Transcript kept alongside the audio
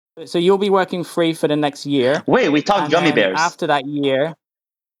So you'll be working free for the next year. Wait, we talked And gummy then bears. after that year,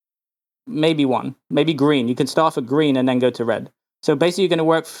 maybe one, maybe green. You can start off at green and then go to red. So basically, you're going to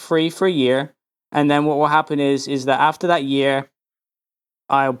work free for a year. And then what will happen is that after that year,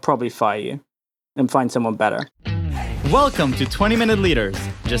 I'll probably fire you and find someone better. Welcome to 20-Minute Leaders.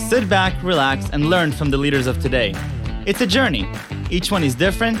 Just sit back, relax, and learn from the leaders of today. It's a journey. Each one is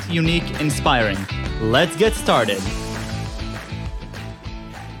different, unique, inspiring. Let's get started.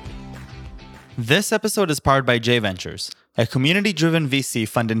 This episode is powered by J Ventures, a community-driven VC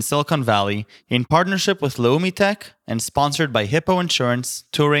fund in Silicon Valley in partnership with Leumi Tech and sponsored by Hippo Insurance,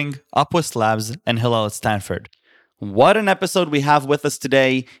 Turing, Upwest Labs, and Hillel at Stanford. What an episode we have with us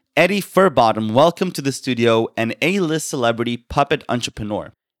today. Eddie Ferbottom, welcome to the studio, an A-list celebrity puppet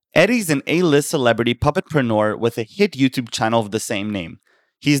entrepreneur. Eddie's an A-list celebrity puppetpreneur with a hit YouTube channel of the same name.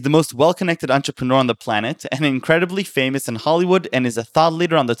 He's the most well-connected entrepreneur on the planet and incredibly famous in Hollywood and is a thought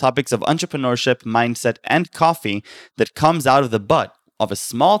leader on the topics of entrepreneurship, mindset, and coffee that comes out of the butt of a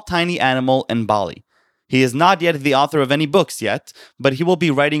small, tiny animal in Bali. He is not yet the author of any books yet, but he will be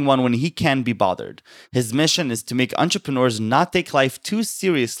writing one when he can be bothered. His mission is to make entrepreneurs not take life too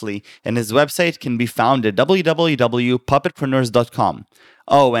seriously, and his website can be found at www.puppetpreneurs.com.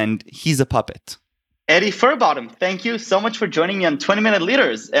 Oh, and he's a puppet. Eddie Ferbottom, thank you so much for joining me on 20-Minute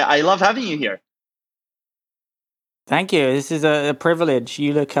Leaders. I love having you here. Thank you. This is a privilege.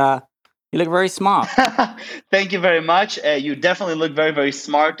 You look very smart. Thank you very much. You definitely look very, very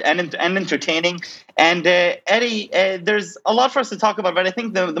smart and entertaining. And Eddie, there's a lot for us to talk about, but I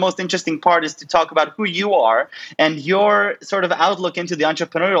think the most interesting part is to talk about who you are and your sort of outlook into the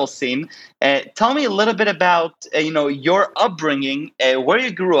entrepreneurial scene. Tell me a little bit about your upbringing, where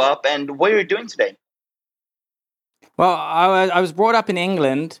you grew up, and what you're doing today. Well, I was brought up in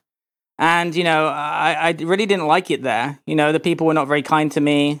England, and I really didn't like it there. The people were not very kind to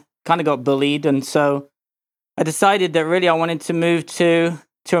me. Kind of got bullied, and so I decided that really I wanted to move to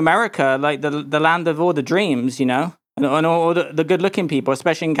America, like the land of all the dreams, and all the good-looking people,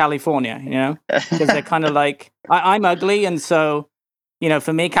 especially in California, because they're kind of like I'm ugly, and so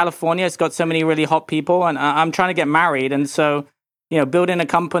for me, California, it's got so many really hot people, and I'm trying to get married, and so building a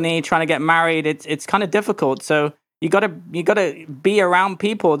company, trying to get married, it's kind of difficult. So you gotta be around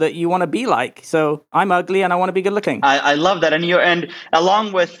people that you want to be like. So I'm ugly and I want to be good looking. I love that, and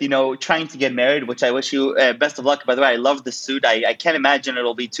along with trying to get married, which I wish you best of luck. By the way, I love the suit. I can't imagine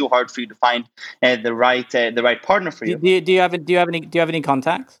it'll be too hard for you to find the right partner for you. Do you have any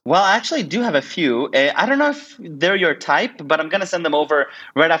contacts? Well, I actually do have a few. I don't know if they're your type, but I'm gonna send them over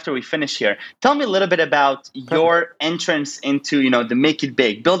right after we finish here. Tell me a little bit about your entrance into the make it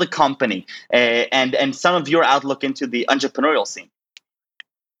big, build a company, and some of your outlook into the entrepreneurial scene.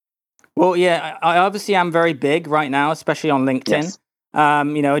 Well, yeah, I obviously am very big right now, especially on LinkedIn. Yes.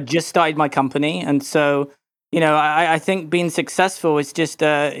 I just started my company, and so I think being successful is just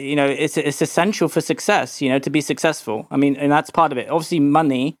it's essential for success. To be successful. I mean, and that's part of it. Obviously,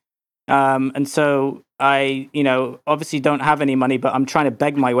 money, and so I obviously don't have any money, but I'm trying to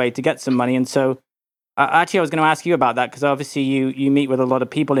beg my way to get some money, and so actually I was going to ask you about that because obviously you meet with a lot of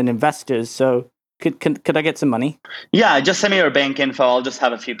people and investors, so. Could I get some money? Yeah, just send me your bank info. I'll just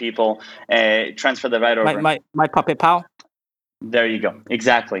have a few people transfer the right over. My puppet pal. There you go.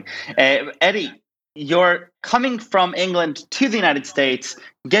 Exactly. Eddie, you're coming from England to the United States,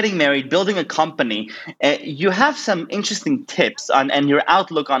 getting married, building a company. You have some interesting tips and your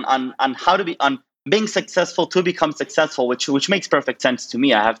outlook on how to be on being successful to become successful, which makes perfect sense to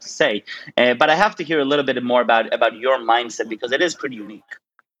me, I have to say. But I have to hear a little bit more about your mindset because it is pretty unique.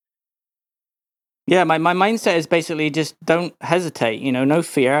 Yeah, my mindset is basically just don't hesitate, no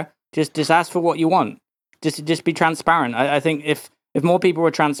fear. Just ask for what you want. Just be transparent. I think if more people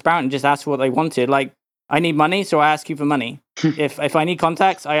were transparent and just asked for what they wanted, like I need money, so I ask you for money. if I need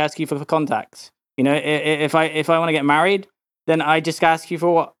contacts, I ask you for contacts. If I want to get married, then I just ask you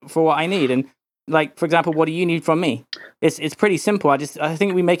for what I need. And like, for example, what do you need from me? It's pretty simple. I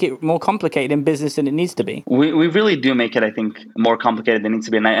think we make it more complicated in business than it needs to be. We really do make it, I think, more complicated than it needs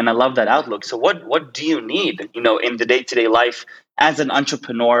to be. And I love that outlook. So what do you need, in the day-to-day life as an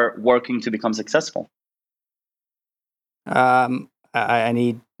entrepreneur working to become successful? I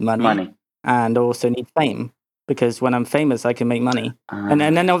need money. And also need fame, because when I'm famous, I can make money. And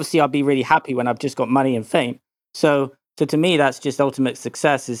then obviously I'll be really happy when I've just got money and fame. So to me, that's just ultimate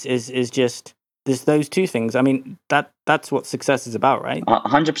success is just those two things. I mean, that's what success is about, right?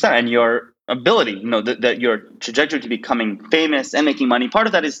 100%. And you're ability, your trajectory to becoming famous and making money. Part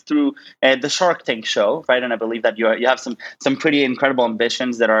of that is through the Shark Tank show, right? And I believe that you have some pretty incredible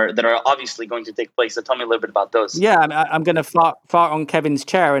ambitions that are obviously going to take place. So tell me a little bit about those. Yeah, I'm going to fart on Kevin's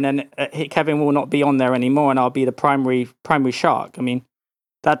chair, and then Kevin will not be on there anymore, and I'll be the primary shark. I mean,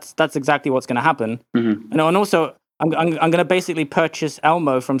 that's exactly what's going to happen. Mm-hmm. And also, I'm going to basically purchase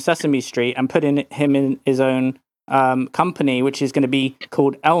Elmo from Sesame Street and put him in his own company, which is going to be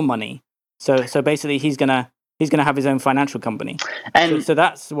called El Money. So basically, he's gonna have his own financial company. And so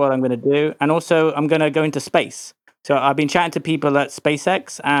that's what I'm going to do. And also, I'm going to go into space. So I've been chatting to people at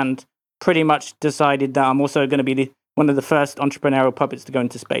SpaceX and pretty much decided that I'm also going to be one of the first entrepreneurial puppets to go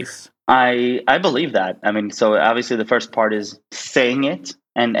into space. I believe that. I mean, so obviously the first part is saying it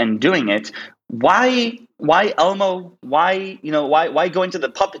and doing it. Why Elmo? Why go into the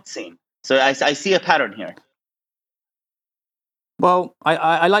puppet scene? So I see a pattern here. Well,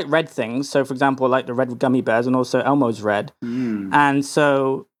 I like red things. So, for example, I like the red gummy bears, and also Elmo's red. And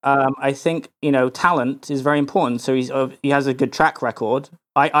so I think, talent is very important. So he has a good track record.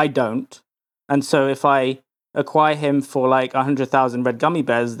 I don't. And so if I acquire him for like 100,000 red gummy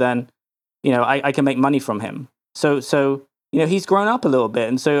bears, then, I can make money from him. So he's grown up a little bit.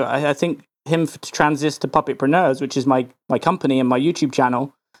 And so I think him to transit to Puppetpreneurs, which is my company and my YouTube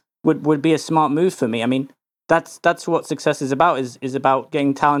channel, would be a smart move for me. I mean, that's what success is about, is about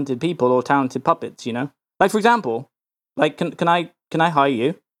getting talented people or talented puppets, Like, for example, like, can I hire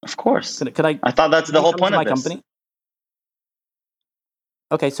you? Of course. Could I? I thought that's the whole point of my this. company.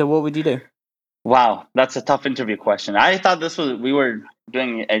 Okay, so what would you do? Wow, that's a tough interview question. I thought we were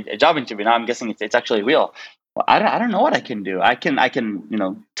doing a job interview. Now I'm guessing it's actually real. Well, I don't know what I can do. I can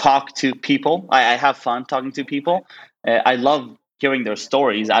talk to people. I have fun talking to people. I love hearing their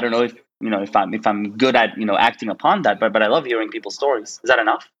stories. I don't know if I'm good at acting upon that, but I love hearing people's stories. Is that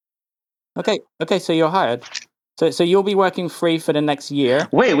enough? Okay, so you're hired. So you'll be working free for the next year.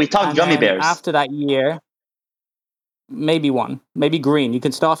 Wait, we talked gummy bears. After that year, maybe green. You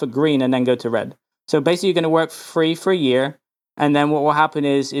can start off at green and then go to red. So basically, you're going to work free for a year, and then what will happen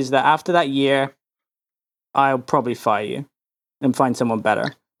is that after that year, I'll probably fire you and find someone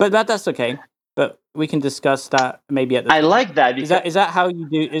better. But that's okay. But we can discuss that maybe at the. I like that. Is that how you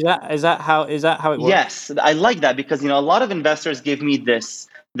do? Is that how it works? Yes, I like that because a lot of investors give me this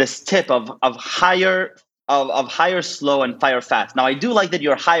tip of hire slow and fire fast. Now I do like that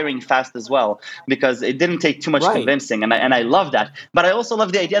you're hiring fast as well because it didn't take too much convincing, and I love that. But I also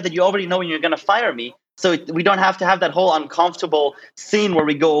love the idea that you already know when you're going to fire me, so we don't have to have that whole uncomfortable scene where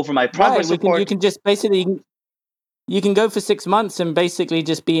we go over my progress report. You can just basically. You can go for 6 months and basically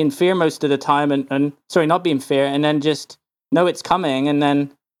just be in fear most of the time, and sorry, not be in fear, and then just know it's coming, and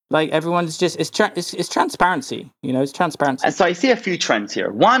then like everyone's just it's transparency, it's transparency. So I see a few trends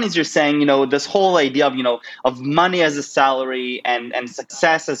here. One is you're saying this whole idea of money as a salary and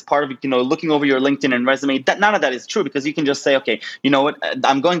success as part of looking over your LinkedIn and resume. That none of that is true because you can just say, okay, you know what,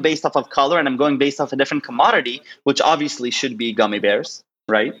 I'm going based off of color and I'm going based off a different commodity, which obviously should be gummy bears,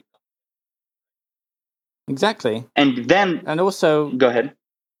 right? Exactly. And also go ahead.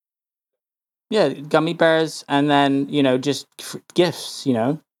 Yeah, gummy bears, and then just gifts.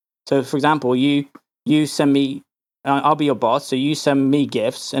 So for example, you send me, I'll be your boss, so you send me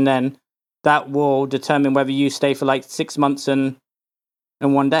gifts, and then that will determine whether you stay for like 6 months and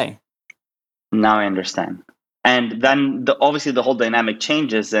 1 day. Now I understand. And then obviously the whole dynamic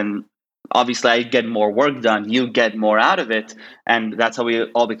changes, and obviously I get more work done, you get more out of it, and that's how we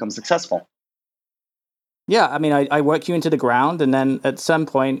all become successful. Yeah, I mean, I work you into the ground, and then at some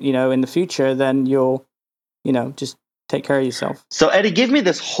point, in the future, then you'll, just take care of yourself. So, Eddie, give me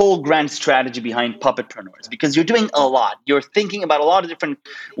this whole grand strategy behind Puppetpreneurs, because you're doing a lot. You're thinking about a lot of different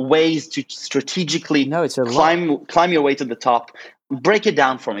ways to strategically climb your way to the top. Break it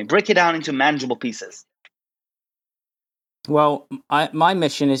down for me. Break it down into manageable pieces. Well, my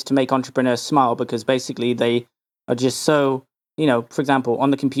mission is to make entrepreneurs smile, because basically they are just so, for example,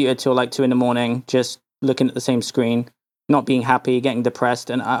 on the computer till like 2 a.m, just looking at the same screen, not being happy, getting depressed.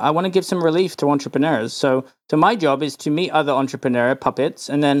 And I want to give some relief to entrepreneurs. So my job is to meet other entrepreneur puppets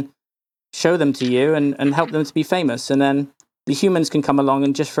and then show them to you and help them to be famous. And then the humans can come along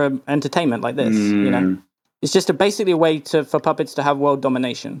and just for entertainment like this, It's just basically a way for puppets to have world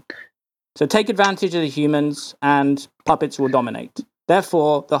domination. So take advantage of the humans and puppets will dominate.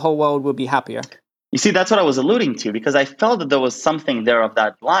 Therefore, the whole world will be happier. You see, that's what I was alluding to, because I felt that there was something there of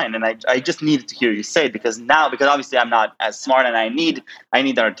that line, and I just needed to hear you say it because obviously I'm not as smart, and I need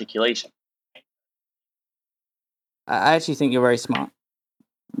that articulation. I actually think you're very smart.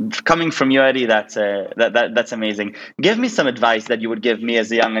 Coming from you, Eddie, that's amazing. Give me some advice that you would give me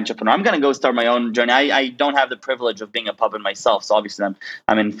as a young entrepreneur. I'm going to go start my own journey. I don't have the privilege of being a puppet myself, so obviously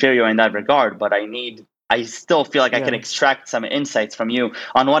I'm inferior in that regard. But I still feel like I can extract some insights from you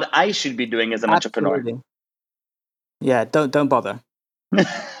on what I should be doing as an entrepreneur. Yeah, don't bother.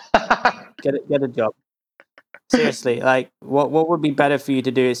 Get a job. Seriously, like what would be better for you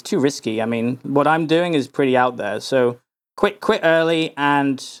to do? It's too risky. I mean, what I'm doing is pretty out there. So quit early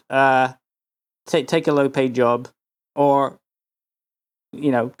and take a low paid job, or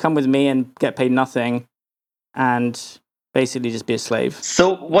come with me and get paid nothing, and basically just be a slave.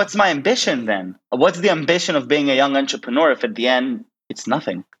 So what's my ambition then? What's the ambition of being a young entrepreneur if at the end it's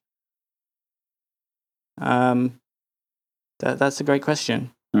nothing? That's a great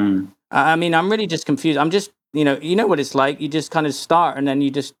question. I mean, I'm really just confused. I'm just, you know what it's like. You just kind of start and then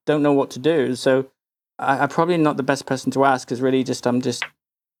you just don't know what to do. So I'm probably not the best person to ask, because really I'm just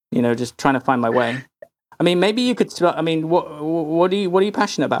trying to find my way. I mean, maybe you could. I mean, what are you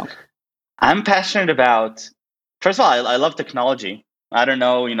passionate about? I'm passionate about. First of all, I love technology. I don't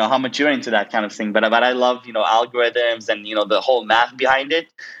know, how much you're into that kind of thing, but I love, algorithms and the whole math behind it.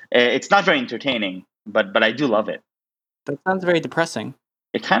 It's not very entertaining, but I do love it. That sounds very depressing.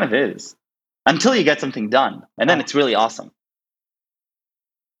 It kind of is, until you get something done, and then it's really awesome.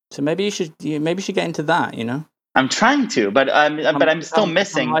 So maybe you should get into that. I'm trying to, but I'm still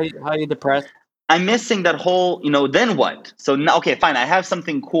missing. How are you depressed? I'm missing that whole, then what? So now, okay, fine, I have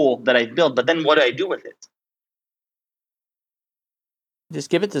something cool that I've built, but then what do I do with it? Just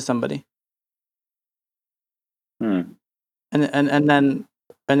give it to somebody. And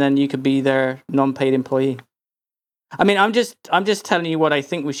then you could be their non-paid employee. I mean, I'm just telling you what I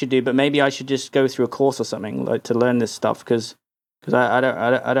think we should do, but maybe I should just go through a course or something to learn this stuff, because I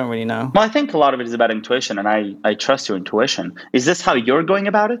don't really know. Well, I think a lot of it is about intuition, and I trust your intuition. Is this how you're going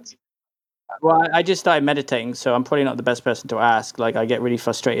about it? Well, I just started meditating, so I'm probably not the best person to ask. Like, I get really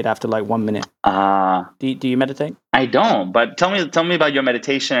frustrated after like 1 minute. Do you meditate? I don't, but tell me about your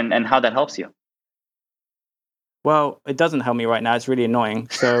meditation and how that helps you. Well, it doesn't help me right now. It's really annoying.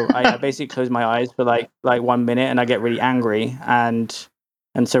 So I basically close my eyes for like 1 minute, and I get really angry, and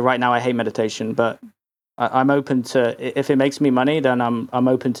so right now I hate meditation. But I'm open to, if it makes me money, then I'm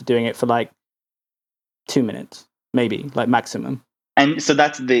open to doing it for like 2 minutes, maybe, like maximum. And so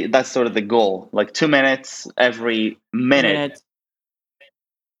that's sort of the goal, like 2 minutes every minute.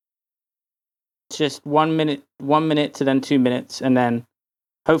 It's just 1 minute to then 2 minutes, and then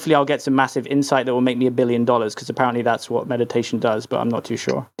hopefully I'll get some massive insight that will make me $1 billion, because apparently that's what meditation does, but I'm not too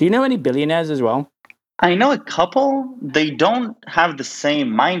sure. Do you know any billionaires as well? I know a couple. They don't have the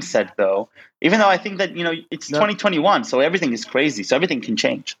same mindset, though, even though I think that, it's 2021, so everything is crazy, so everything can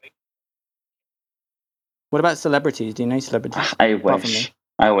change. What about celebrities? Do you know celebrities? I wish.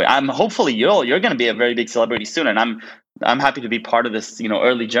 I'm hopefully you're going to be a very big celebrity soon, and I'm happy to be part of this,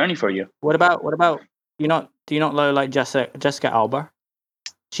 early journey for you. What about do you not know like Jessica Alba?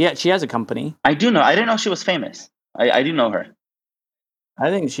 She has a company. I do know. I didn't know she was famous. I do know her. I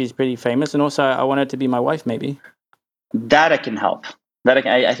think she's pretty famous, and also I want her to be my wife, maybe. That I can help.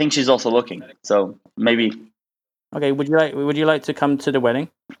 I think she's also looking, so maybe. Okay, would you like to come to the wedding?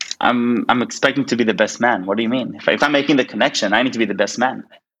 I'm expecting to be the best man. What do you mean? If I'm making the connection, I need to be the best man.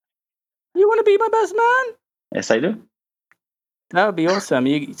 You want to be my best man? Yes, I do. That would be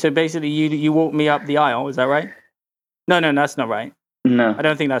awesome. So basically, you walk me up the aisle. Is that right? No, that's not right. No, I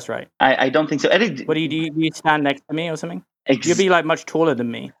don't think that's right. I don't think so. Eddie, what do you stand next to me or something? You'd be like much taller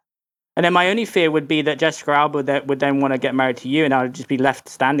than me. And then my only fear would be that Jessica Alba would then want to get married to you, and I would just be left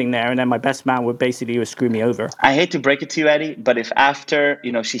standing there, and then my best man would basically screw me over. I hate to break it to you, Eddie, but if after,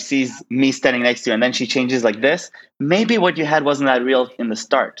 she sees me standing next to you and then she changes like this, maybe what you had wasn't that real in the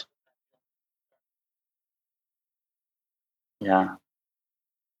start. Yeah.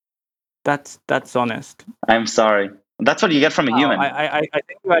 That's honest. I'm sorry. That's what you get from a human.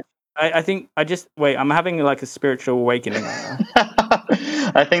 I think wait, I'm having like a spiritual awakening right now.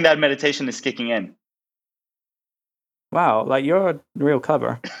 I think that meditation is kicking in. Wow, like you're real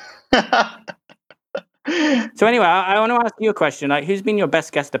clever. So anyway, I want to ask you a question. Like, who's been your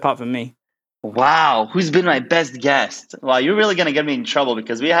best guest apart from me? Wow, who's been my best guest? Wow, you're really going to get me in trouble,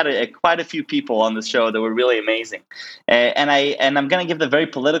 because we had quite a few people on the show that were really amazing. And I'm going to give the very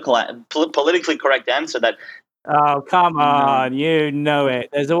politically correct answer that. Oh, come on. You know it.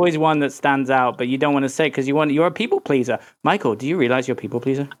 There's always one that stands out, but you don't want to say it because you're a people pleaser. Michael, do you realize you're a people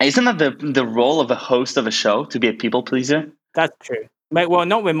pleaser? Isn't that the role of a host of a show, to be a people pleaser? That's true. Well,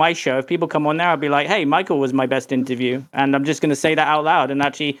 not with my show. If people come on there, I'll be like, hey, Michael was my best interview. And I'm just going to say that out loud. And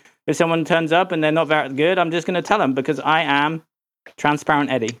actually, if someone turns up and they're not very good, I'm just going to tell them, because I am Transparent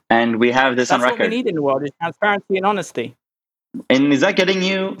Eddie. And we have this That's on what we record. need in the world: is transparency and honesty. And is that getting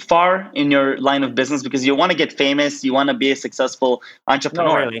you far in your line of business? Because you want to get famous, you want to be a successful entrepreneur.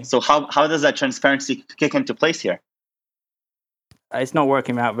 Not really. So how does that transparency kick into place here? It's not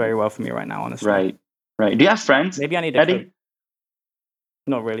working out very well for me right now, honestly. Right. Do you have friends? Maybe I need a Eddie? coach.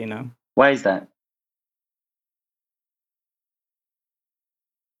 Not really, no. Why is that?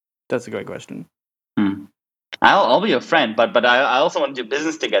 That's a great question. I'll be your friend, but I also want to do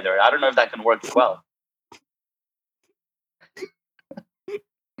business together. I don't know if that can work as well.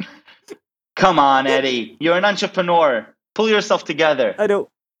 Come on, Eddie. You're an entrepreneur. Pull yourself together. I don't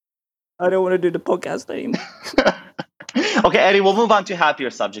want to do the podcast anymore. Okay, Eddie, we'll move on to happier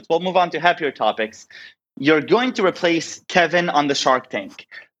subjects. We'll move on to happier topics. You're going to replace Kevin on the Shark Tank.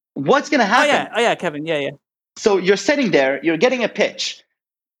 What's going to happen? Oh yeah, Kevin. Yeah. So you're sitting there, you're getting a pitch.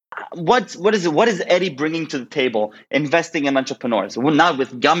 What is Eddie bringing to the table investing in entrepreneurs? Well, not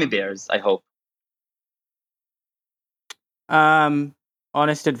with gummy bears, I hope.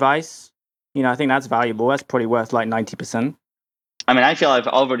 Honest advice. I think that's valuable. That's probably worth like 90%. I mean, I feel I've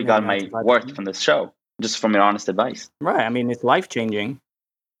already got my 95%. worth from this show, just from your honest advice. Right. I mean, it's life-changing.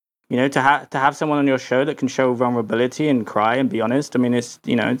 To have someone on your show that can show vulnerability and cry and be honest. I mean, it's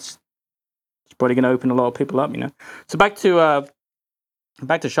probably going to open a lot of people up. So back to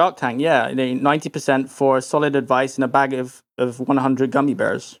Shark Tank. Yeah, 90% for solid advice and a bag of 100 gummy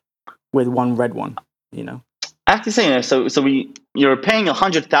bears with one red one. I have to say, you're paying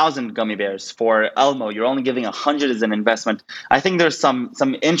 100,000 gummy bears for Elmo. You're only giving 100 as an investment. I think there's some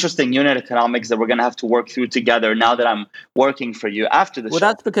interesting unit economics that we're going to have to work through together now that I'm working for you after the show. Well,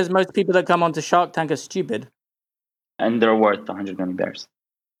 that's because most people that come onto Shark Tank are stupid. And they're worth 100 gummy bears.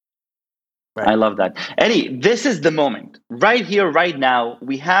 Right. I love that. Eddie, this is the moment. Right here, right now,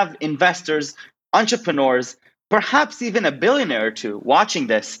 we have investors, entrepreneurs, perhaps even a billionaire or two watching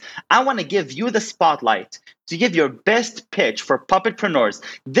this. I want to give you the spotlight to give your best pitch for puppetpreneurs.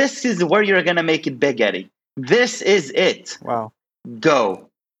 This is where you're going to make it big, Eddie. This is it. Wow. Go.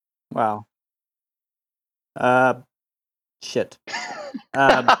 Wow. Shit.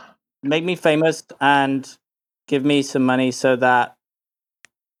 Make me famous and give me some money so that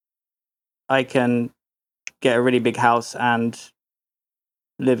I can get a really big house and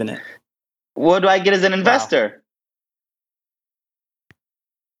live in it. What do I get as an investor?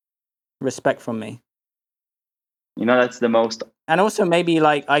 Respect from me. That's the most. And also maybe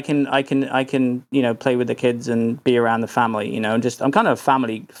like I can play with the kids and be around the family. I'm kind of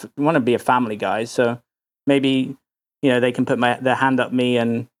want to be a family guy. So maybe they can put their hand up me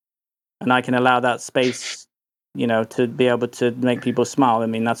and I can allow that space to be able to make people smile. I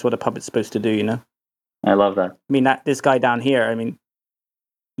mean, that's what a puppet's supposed to do. I love that. I mean, this guy down here, I mean,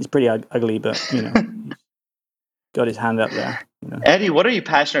 he's pretty ugly, but he's got his hand up there. Eddie, what are you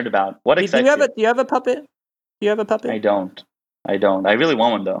passionate about? What excites you? Do you have a puppet? Do you have a puppet? I don't. I really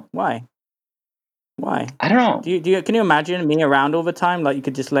want one though. Why? I don't know. Can you imagine me around all the time? Like you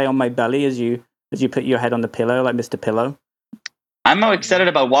could just lay on my belly as you put your head on the pillow, like Mr. Pillow. I'm more excited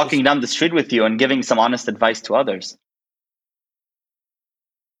about walking down the street with you and giving some honest advice to others.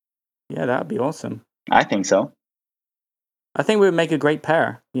 Yeah, that'd be awesome. I think so. I think we would make a great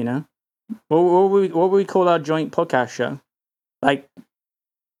pair. What would we call our joint podcast show? Like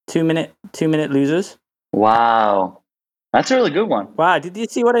 2 minute losers. Wow, that's a really good one. Wow, did you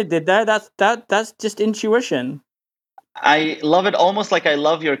see what I did there? That's just intuition. I love it. Almost like I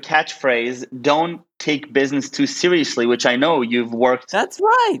love your catchphrase. Don't take business too seriously, which I know you've worked. That's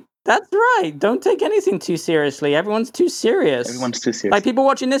right. Don't take anything too seriously. Everyone's too serious. Everyone's too serious. Like people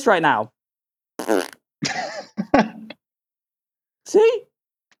watching this right now. See?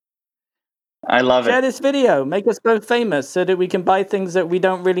 I love Share it. this video. Make us both famous so that we can buy things that we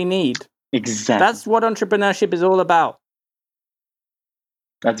don't really need. Exactly. That's what entrepreneurship is all about.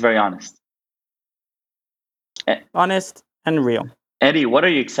 That's very honest. Honest and real. Eddie, what are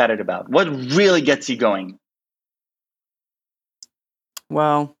you excited about? What really gets you going?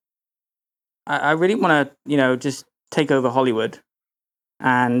 Well, I really want to, just take over Hollywood.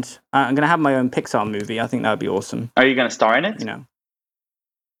 And I'm going to have my own Pixar movie. I think that would be awesome. Are you going to star in it?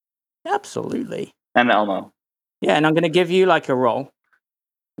 Absolutely. And Elmo. Yeah, and I'm going to give you like a role.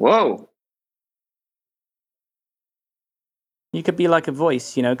 Whoa. You could be like a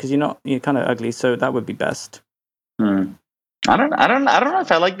voice, because you're kind of ugly, so that would be best. I don't know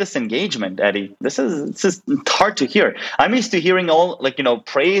if I like this engagement, Eddie. This is hard to hear. I'm used to hearing all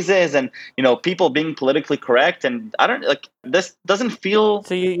praises and people being politically correct, and I don't this doesn't feel.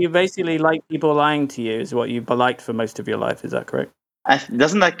 So you basically like people lying to you is what you've liked for most of your life. Is that correct?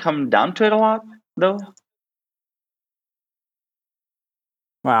 Doesn't that come down to it a lot though?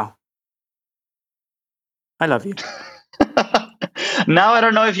 Wow. I love you. Now I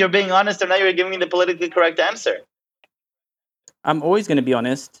don't know if you're being honest or now you're giving me the politically correct answer. I'm always going to be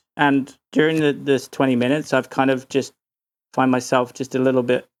honest. And during this 20 minutes, I've kind of just find myself just a little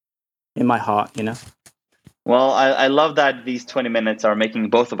bit in my heart, you know? Well, I love that these 20 minutes are making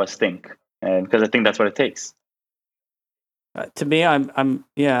both of us think, because I think that's what it takes. To me,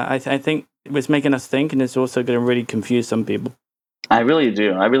 I think it's making us think, and it's also going to really confuse some people. I really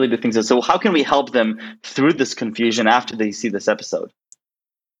do. I really do think so. So how can we help them through this confusion after they see this episode?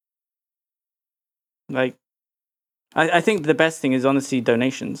 Like, I think the best thing is honestly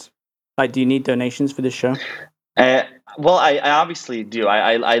donations. Like, do you need donations for this show? Well, I obviously do.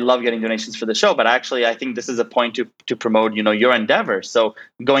 I love getting donations for the show, but actually, I think this is a point to promote, your endeavor. So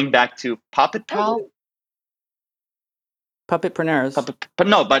going back to Puppet Pal, Puppetpreneurs.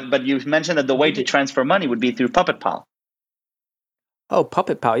 but you mentioned that the way to transfer money would be through Puppet Pal. Oh,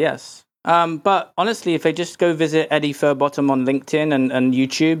 Puppet Pal, yes. But honestly, if they just go visit Eddie Furbottom on LinkedIn and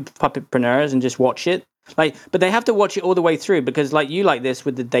YouTube, Puppetpreneurs, and just watch it, but they have to watch it all the way through, because you like this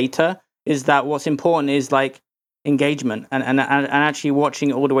with the data, is that what's important is engagement and actually watching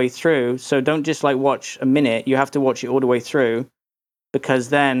it all the way through. So don't just watch a minute. You have to watch it all the way through, because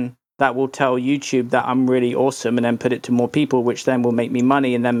then that will tell YouTube that I'm really awesome, and then put it to more people, which then will make me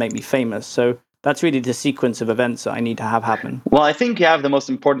money and then make me famous. So that's really the sequence of events that I need to have happen. Well, I think you have the most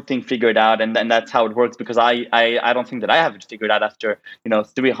important thing figured out, and that's how it works, because I don't think that I have it figured out after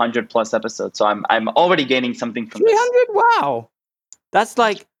 300 plus episodes. So I'm already gaining something from 300. Wow, that's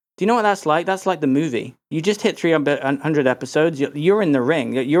do you know what that's like? That's like the movie. You just hit 300 episodes. You're in the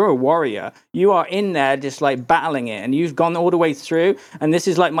ring. You're a warrior. You are in there just battling it, and you've gone all the way through. And this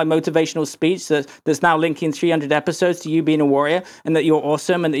is my motivational speech that's now linking 300 episodes to you being a warrior, and that you're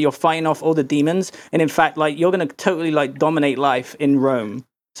awesome, and that you're fighting off all the demons. And in fact, you're going to totally dominate life in Rome.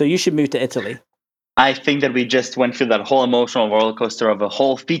 So you should move to Italy. I think that we just went through that whole emotional roller coaster of a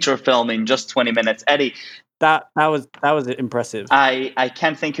whole feature film in just 20 minutes. Eddie, that was impressive. I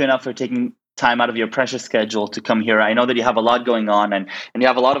can't thank you enough for taking time out of your precious schedule to come here. I know that you have a lot going on, and you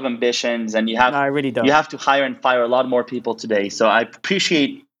have a lot of ambitions, and I really don't. You have to hire and fire a lot more people today. So I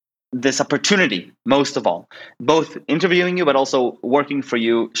appreciate this opportunity, most of all, both interviewing you, but also working for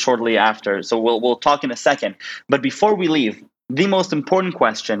you shortly after. So we'll talk in a second. But before we leave, the most important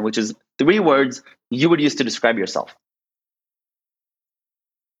question, which is 3 words you would use to describe yourself.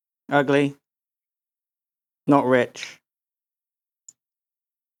 Ugly. Not rich.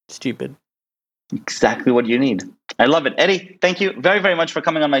 Stupid. Exactly what you need. I love it. Eddie, thank you very, very much for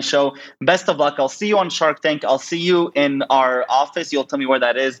coming on my show. Best of luck. I'll see you on Shark Tank. I'll see you in our office. You'll tell me where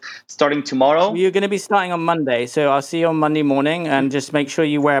that is starting tomorrow. You're going to be starting on Monday, so I'll see you on Monday morning, and just make sure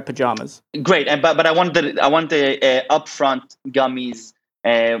you wear pajamas. Great. But I want the upfront gummies,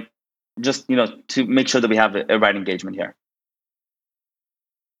 just to make sure that we have a right engagement here.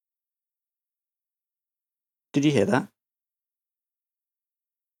 Did you hear that?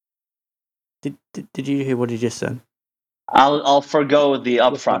 Did you hear what he just said? I'll forgo the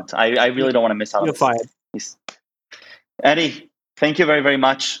upfront. I really don't want to miss out. You're fired. Yes. Eddie, thank you very, very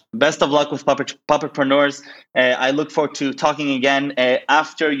much. Best of luck with Puppetpreneurs. I look forward to talking again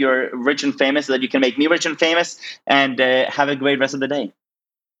after you're rich and famous, so that you can make me rich and famous. And have a great rest of the day.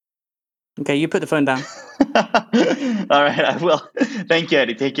 Okay, you put the phone down. All right, I will. Thank you,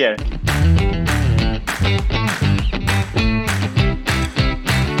 Eddie. Take care.